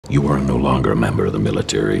You are no longer a member of the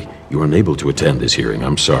military. You are unable to attend this hearing.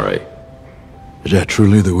 I'm sorry. Is that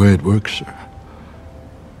truly the way it works, sir?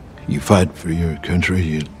 You fight for your country,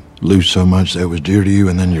 you lose so much that was dear to you,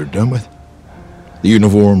 and then you're done with? The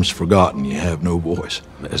uniform's forgotten, you have no voice.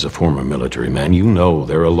 As a former military man, you know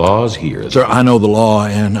there are laws here. Sir, I know the law,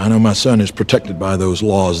 and I know my son is protected by those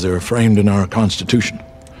laws. They're framed in our Constitution.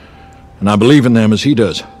 And I believe in them as he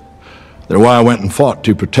does. They're why I went and fought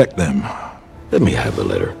to protect them. Let me have the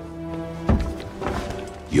letter.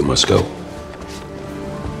 You must go.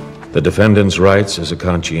 The defendant's rights as a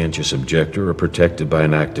conscientious objector are protected by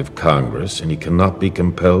an act of Congress, and he cannot be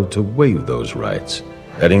compelled to waive those rights.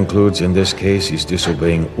 That includes, in this case, he's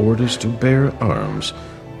disobeying orders to bear arms.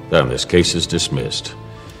 Then this case is dismissed.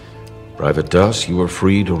 Private Doss, you are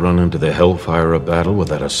free to run into the hellfire of battle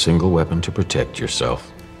without a single weapon to protect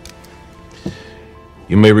yourself.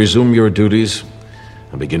 You may resume your duties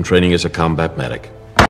and begin training as a combat medic.